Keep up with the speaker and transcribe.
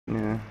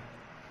Yeah.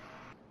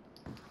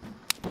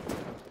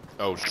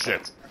 Oh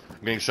shit.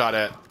 I'm getting shot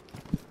at.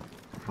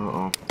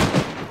 Uh-oh.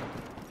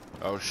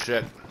 Oh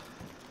shit.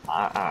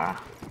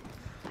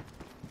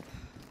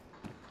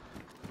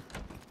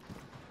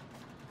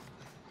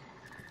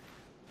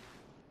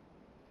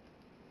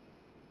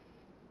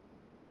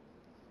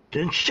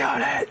 Getting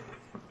shot at!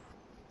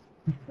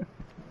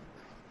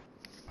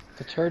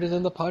 The turd is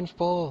in the punch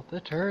bowl. The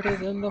turd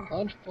is in the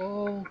punch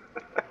bowl.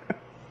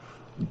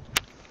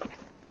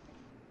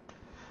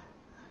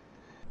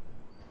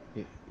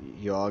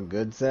 You all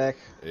good, Zach?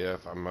 Yeah,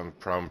 I'm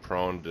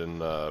prone in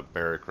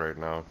barrack right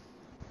now.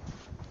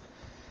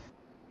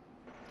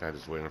 I'm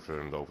just waiting for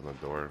them to open the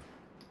door.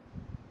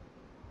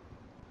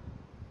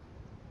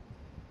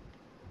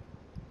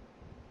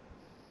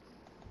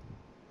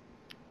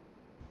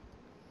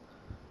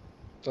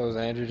 So is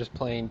Andrew just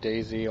playing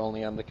DayZ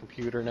only on the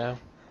computer now?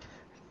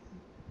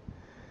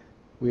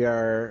 We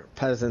are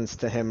peasants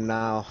to him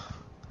now.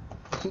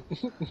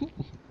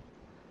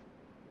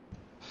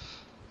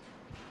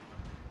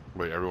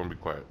 Wait, everyone be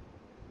quiet.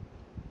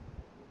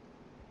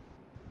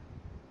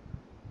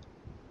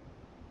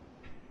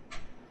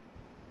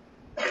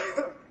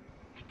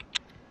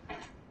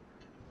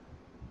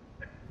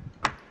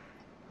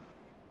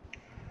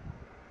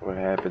 What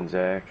happened,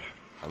 Zach?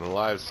 I'm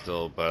alive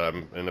still, but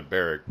I'm in a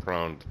barrack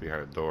prone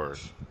behind a door.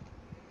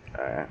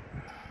 Alright.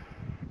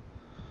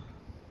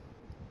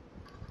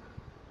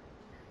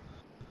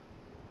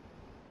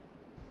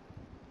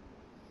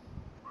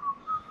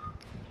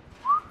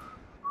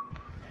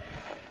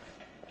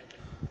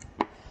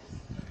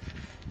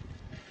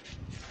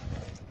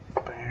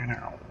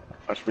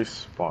 Watch me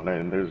spawn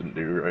in. There's a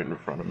dude right in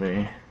front of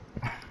me.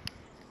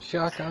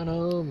 Shotgun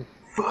him.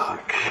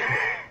 Fuck.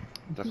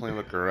 Definitely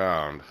look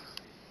around.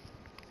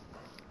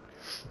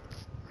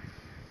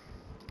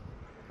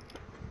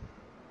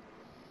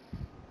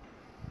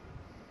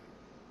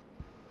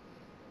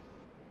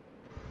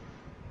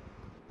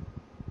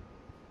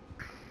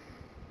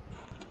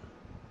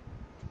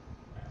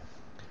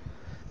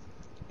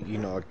 You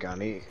know what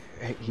gun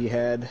he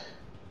had?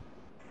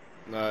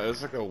 No,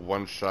 it's like a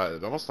one shot.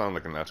 It almost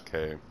sounded like an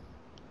SK.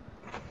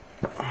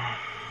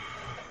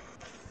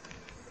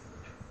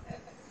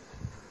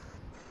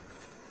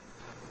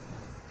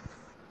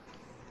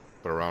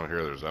 But around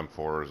here, there's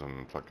M4s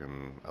and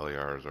fucking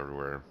LERs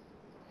everywhere.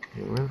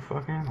 Hey, where the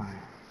fuck am I?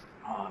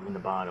 Oh, I'm in the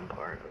bottom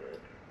part of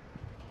it.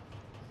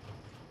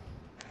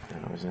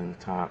 And I was in the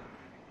top.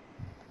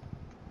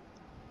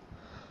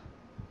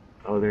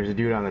 Oh, there's a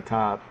dude on the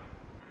top.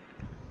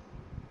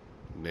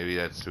 Maybe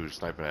that's who's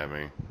sniping at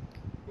me.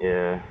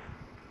 Yeah.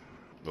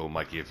 Oh,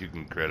 Mikey, if you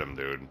can crit him,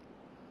 dude.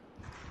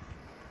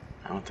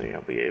 I don't think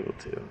I'll be able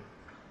to.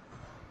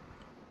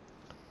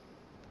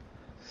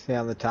 See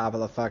on the top of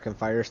the fucking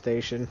fire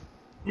station?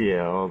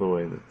 Yeah, all the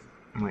way.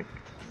 Like,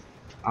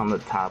 on the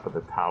top of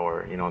the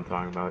tower. You know what I'm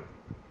talking about?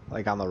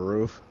 Like on the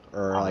roof?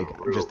 Or On like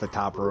the roof. just the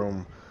top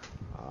room?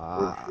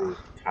 Roof,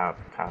 top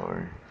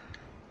tower.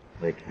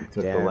 Like, he took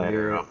the Damn,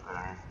 ladder dude. up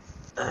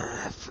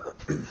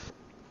there.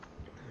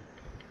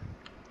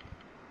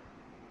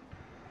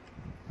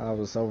 I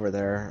was over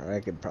there. I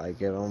could probably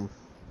get him.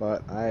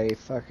 But I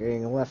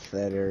fucking left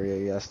that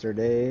area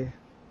yesterday.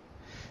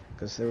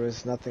 Because there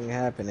was nothing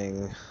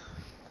happening.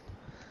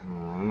 Oh,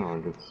 I know a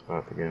good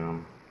spot to get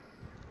him.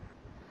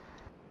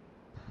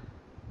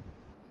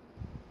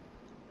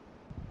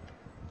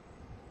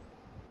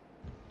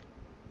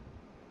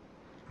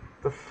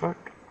 The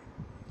fuck?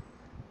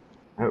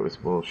 That was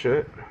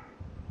bullshit.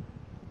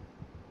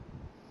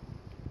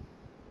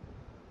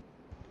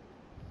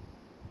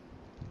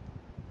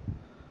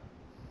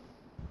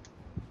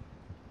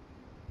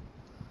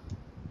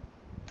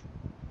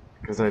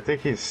 Because I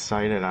think he's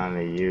sighted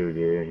onto you,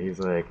 dude. He's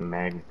like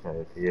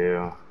magnetized to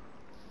you.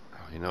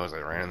 Oh, he knows I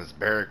ran in this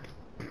barrack.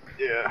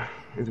 Yeah.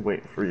 He's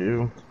waiting for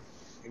you.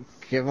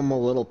 Give him a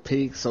little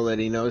peek so that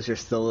he knows you're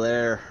still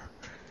there.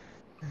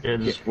 Yeah,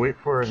 just wait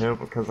for him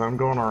because I'm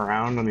going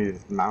around on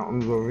these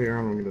mountains over here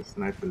and I'm gonna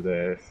snipe his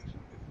ass.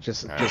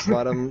 Just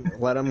let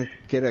him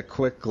get a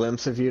quick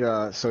glimpse of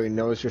you so he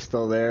knows you're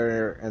still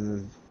there,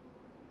 and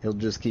he'll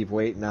just keep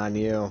waiting on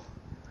you.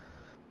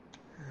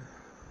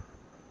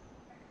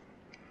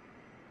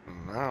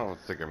 I don't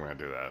think I'm gonna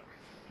do that.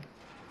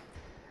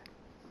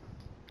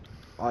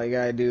 All you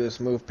gotta do is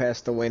move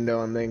past the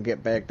window and then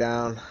get back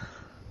down.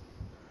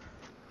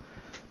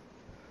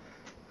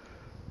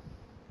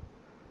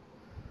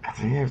 I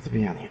think you have to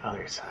be on the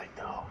other side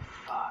though.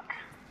 Fuck.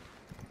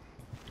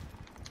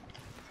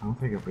 I don't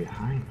think I'll be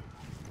behind.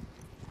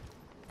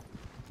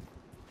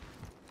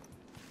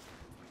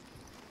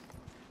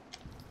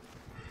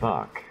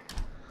 Fuck.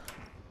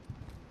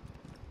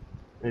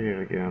 I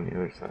gotta get on the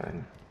other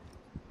side.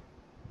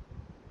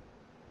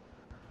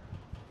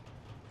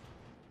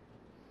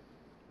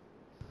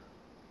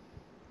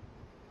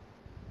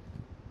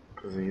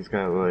 Cause he's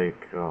got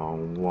like a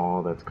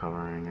wall that's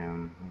covering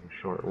him, like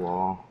a short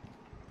wall.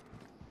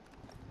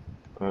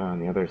 But on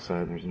the other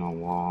side there's no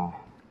wall.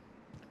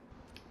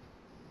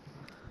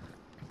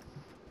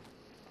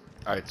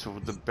 Alright, so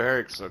the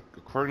barracks,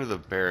 according to the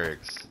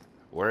barracks,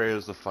 where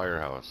is the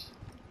firehouse?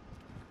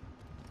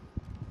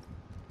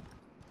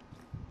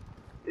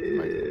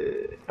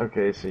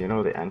 Okay, so you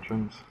know the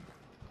entrance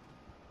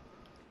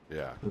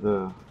Yeah.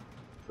 to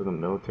the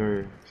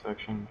military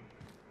section?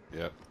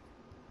 Yep.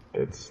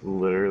 It's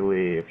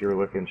literally, if you're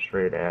looking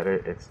straight at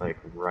it, it's like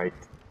right,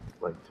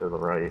 like to the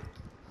right.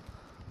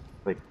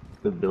 Like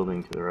the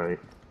building to the right.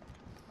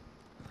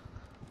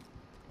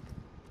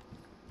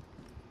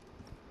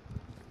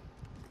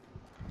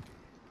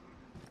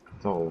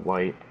 It's all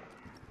white.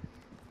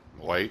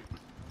 White?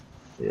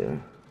 Yeah.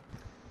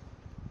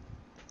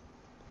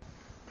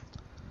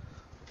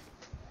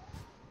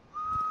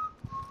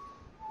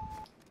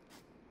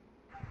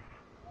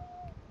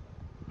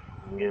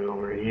 Get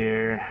over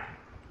here.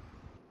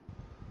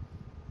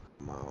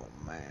 Oh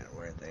man,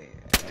 where they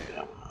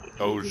Yeah,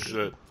 Oh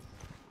shit.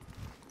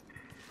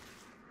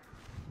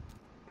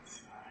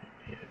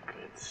 be a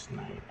good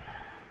snipe.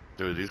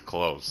 Dude, he's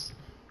close.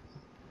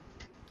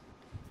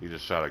 He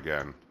just shot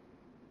again.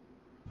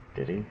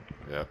 Did he?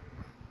 Yep.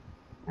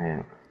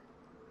 Yeah.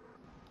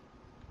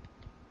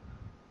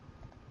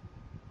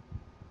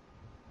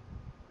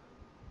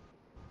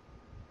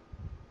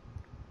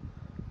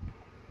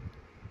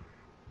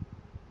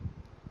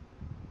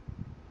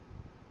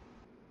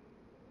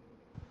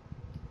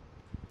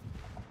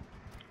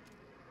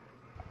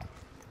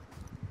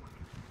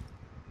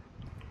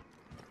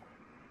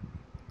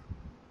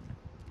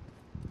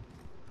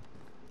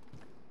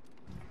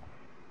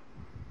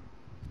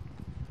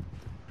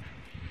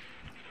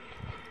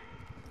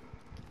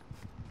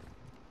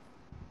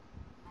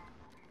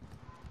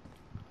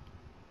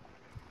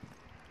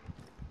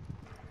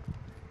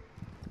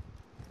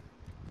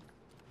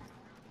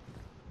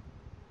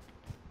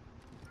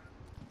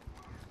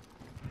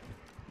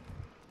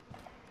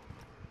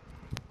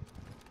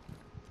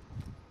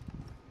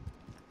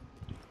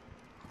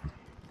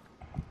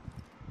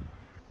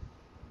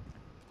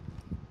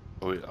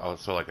 Oh,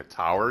 so like a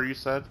tower, you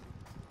said?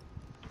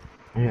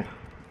 Yeah.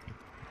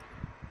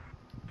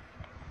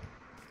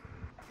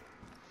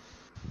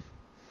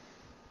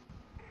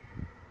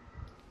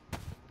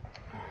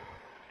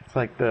 It's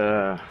like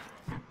the.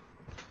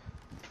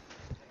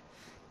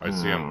 I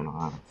see I him. don't know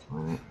how to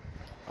explain it.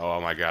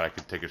 Oh my god, I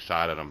could take a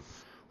shot at him.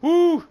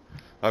 Woo!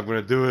 I'm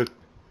gonna do it.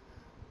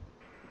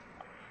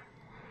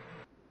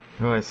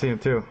 Oh, I see him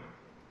too.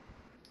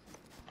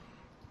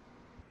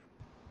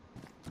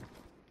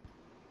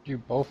 You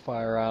both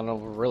fire on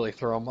him will really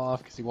throw him off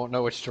because he won't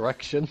know which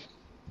direction.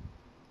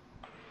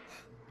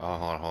 Oh,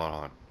 hold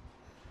on.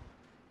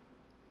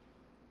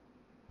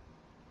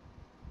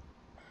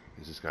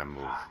 He's just gotta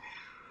move.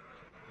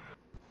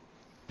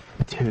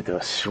 Dude, the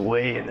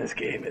sway in this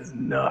game is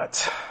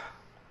nuts.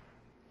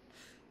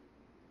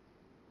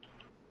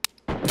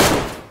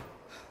 I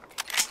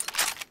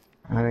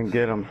didn't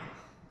get him.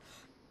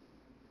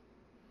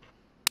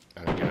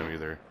 I didn't get him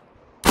either.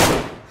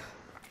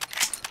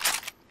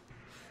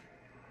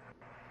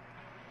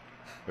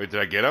 Wait, did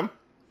I get him?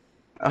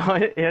 Oh,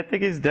 yeah, I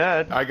think he's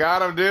dead. I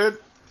got him, dude.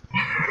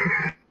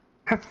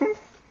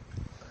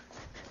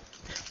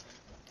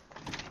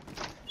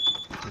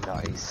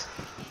 nice.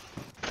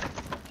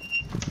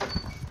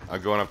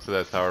 I'm going up to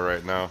that tower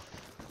right now.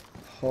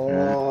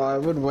 Oh, I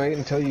would wait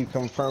until you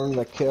confirm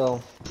the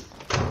kill.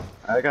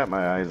 I got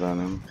my eyes on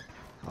him.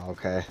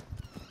 Okay.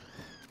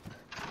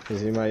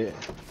 Because you might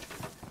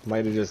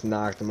have just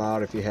knocked him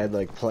out if you had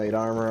like plate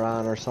armor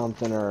on or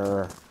something,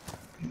 or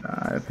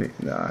Nah, I think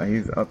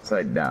he's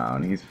upside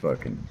down. He's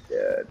fucking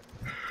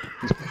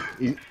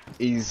dead.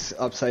 he's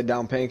upside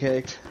down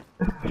pancaked.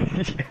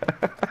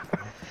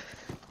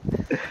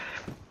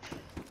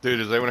 Dude,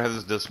 does anyone have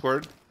this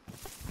Discord?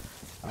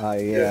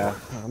 Yeah,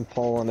 I'm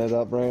pulling it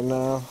up right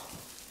now.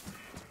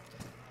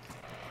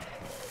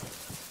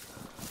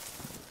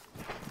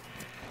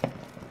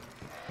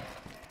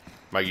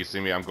 Mike, you see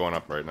me? I'm going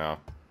up right now.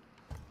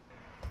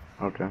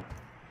 Okay.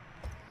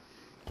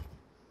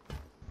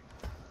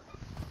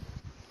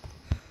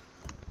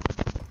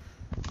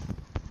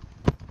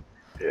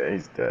 Yeah,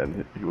 he's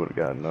dead. He would have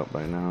gotten up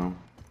by now.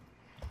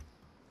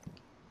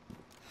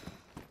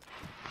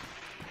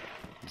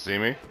 You see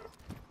me?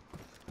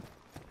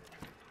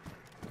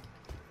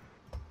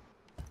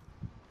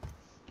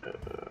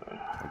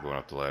 I'm going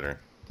up the ladder.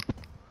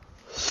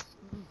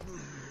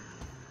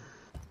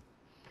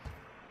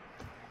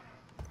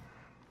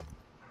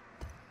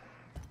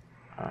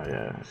 Oh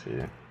yeah, I see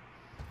it.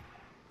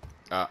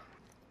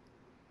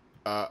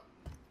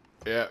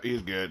 Yeah,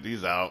 he's good.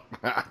 He's out.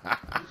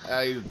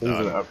 He's He's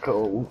done. out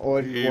cold.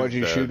 What'd He's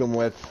you dead. shoot him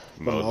with?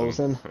 The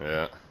Mosin. Mosin?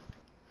 Yeah.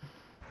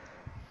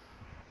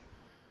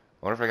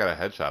 I wonder if I got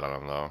a headshot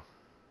on him though.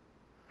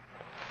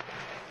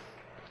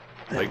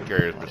 Lake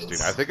carrier pristine.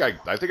 I think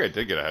I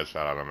did get a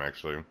headshot on him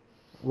actually.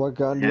 What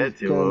gun Yeah,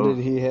 did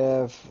he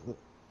have?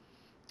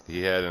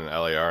 He had an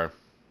LAR.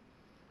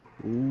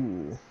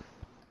 Ooh.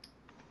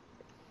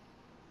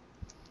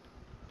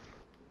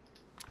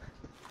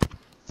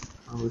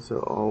 Oh, it's an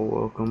all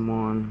welcome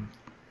one.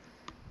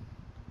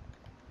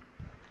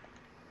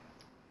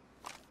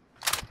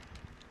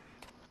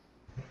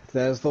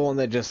 That's the one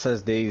that just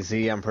says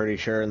DayZ, I'm pretty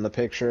sure, in the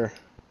picture.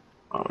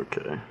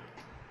 Okay.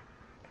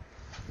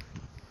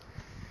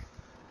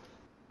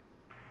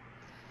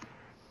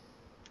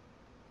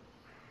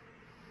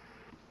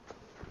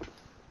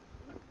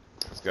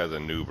 This guy's a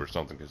noob or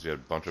something because he had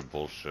a bunch of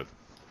bullshit.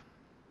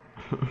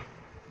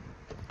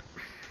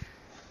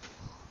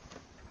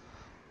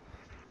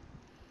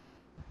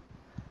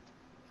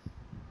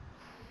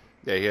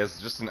 Yeah, he has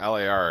just an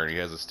LAR, and he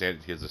has a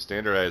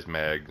standardized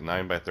mag,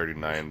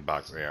 9x39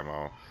 box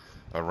ammo,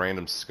 a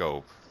random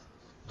scope.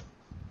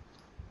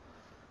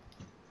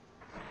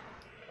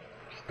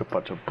 Just a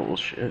bunch of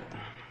bullshit.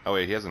 Oh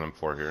wait, he has an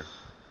M4 here.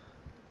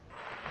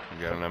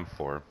 He got an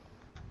M4.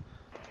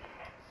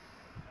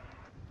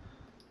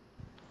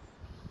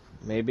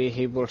 Maybe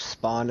he will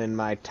spawn in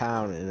my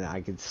town and I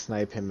could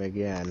snipe him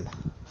again.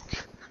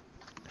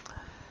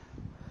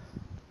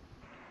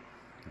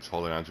 He's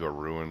holding onto a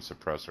ruined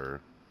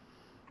suppressor.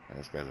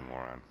 This guy's a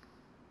moron.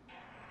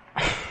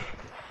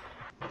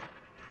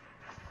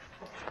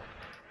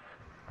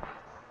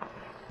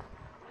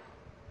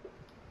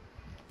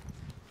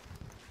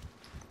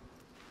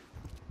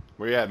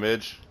 Where you at,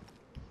 Midge?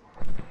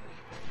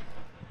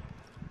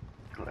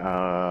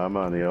 I'm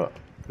on the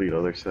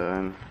other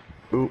side.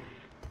 Oop.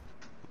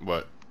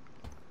 What?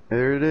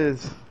 There it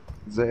is.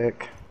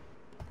 Zach.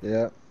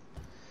 Yep.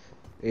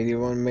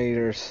 81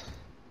 meters.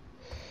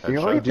 You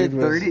only Headshot? did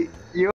 30. You